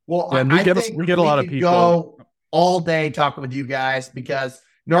 Well, and we get a lot of people go all day talking with you guys, because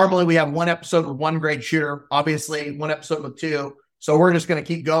normally we have one episode with one great shooter, obviously one episode with two. So we're just going to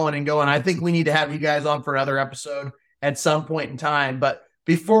keep going and going. I think we need to have you guys on for another episode at some point in time. But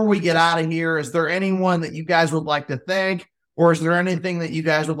before we get out of here, is there anyone that you guys would like to thank, or is there anything that you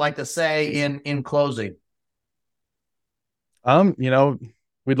guys would like to say in closing?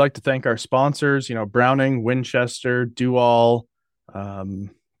 We'd like to thank our sponsors, Browning, Winchester, Dual,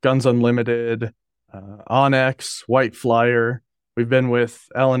 Guns Unlimited, Onyx, White Flyer. We've been with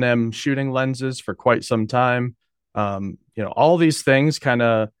L&M shooting lenses for quite some time. All these things kind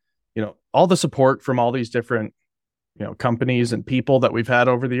of, all the support from all these different companies and people that we've had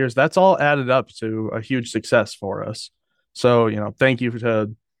over the years, that's all added up to a huge success for us. So, thank you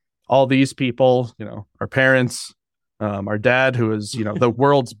to all these people, our parents, our dad, who is, the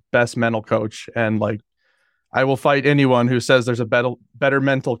world's best mental coach. And like, I will fight anyone who says there's a better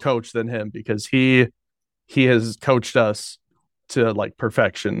mental coach than him, because he has coached us to like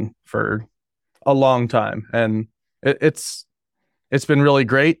perfection for a long time. And it's been really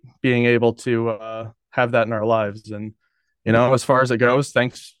great being able to have that in our lives. And, as far as it goes,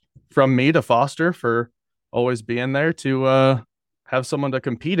 thanks from me to Foster for always being there to have someone to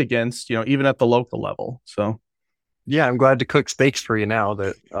compete against, even at the local level. So, yeah, I'm glad to cook steaks for you now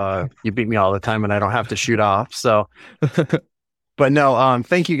that you beat me all the time and I don't have to shoot off. So, but no,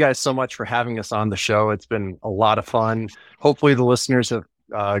 thank you guys so much for having us on the show. It's been a lot of fun. Hopefully the listeners have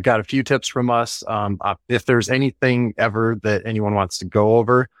got a few tips from us. If there's anything ever that anyone wants to go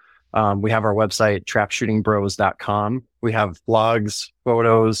over, we have our website, trapshootingbros.com. We have blogs,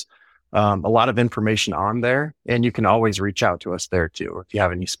 photos, a lot of information on there, and you can always reach out to us there too if you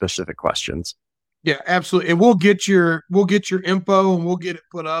have any specific questions. Yeah, absolutely. And we'll get your info and we'll get it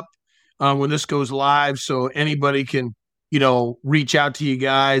put up when this goes live, so anybody can, reach out to you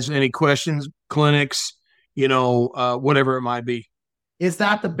guys, any questions, clinics, whatever it might be. Is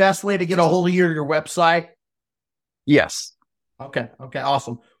that the best way to get a hold of your website? Yes. Okay,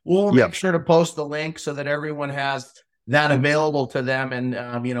 awesome. We'll make sure to post the link so that everyone has that available to them. And,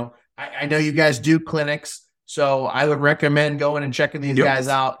 I know you guys do clinics, so I would recommend going and checking these guys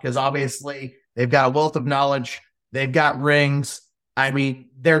out, because obviously they've got a wealth of knowledge. They've got rings. I mean,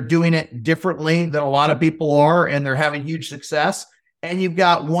 they're doing it differently than a lot of people are, and they're having huge success. And you've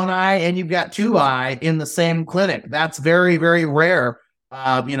got one eye and you've got two eye in the same clinic. That's very, very rare.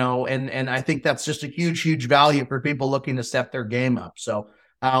 And I think that's just a huge, huge value for people looking to step their game up. So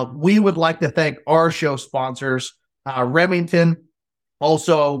we would like to thank our show sponsors, Remington,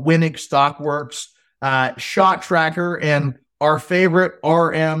 also Winnig Stockworks, Shot Tracker, and our favorite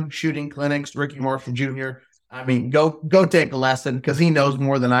RM shooting clinics, Ricky Marshall Jr. I mean, go take a lesson, because he knows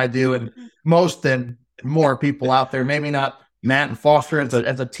more than I do, and more people out there. Maybe not Matt and Foster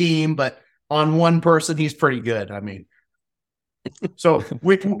as a team, but on one person, he's pretty good. I mean, so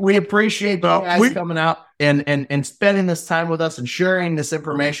we appreciate you guys coming out and spending this time with us and sharing this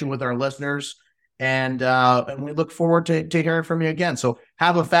information with our listeners. And we look forward to hearing from you again. So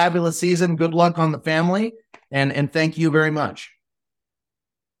have a fabulous season. Good luck on the family. And thank you very much.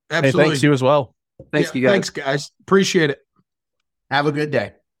 Absolutely. Hey, thanks, you as well. Thanks, you guys. Thanks, guys. Appreciate it. Have a good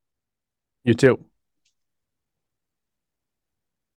day. You too.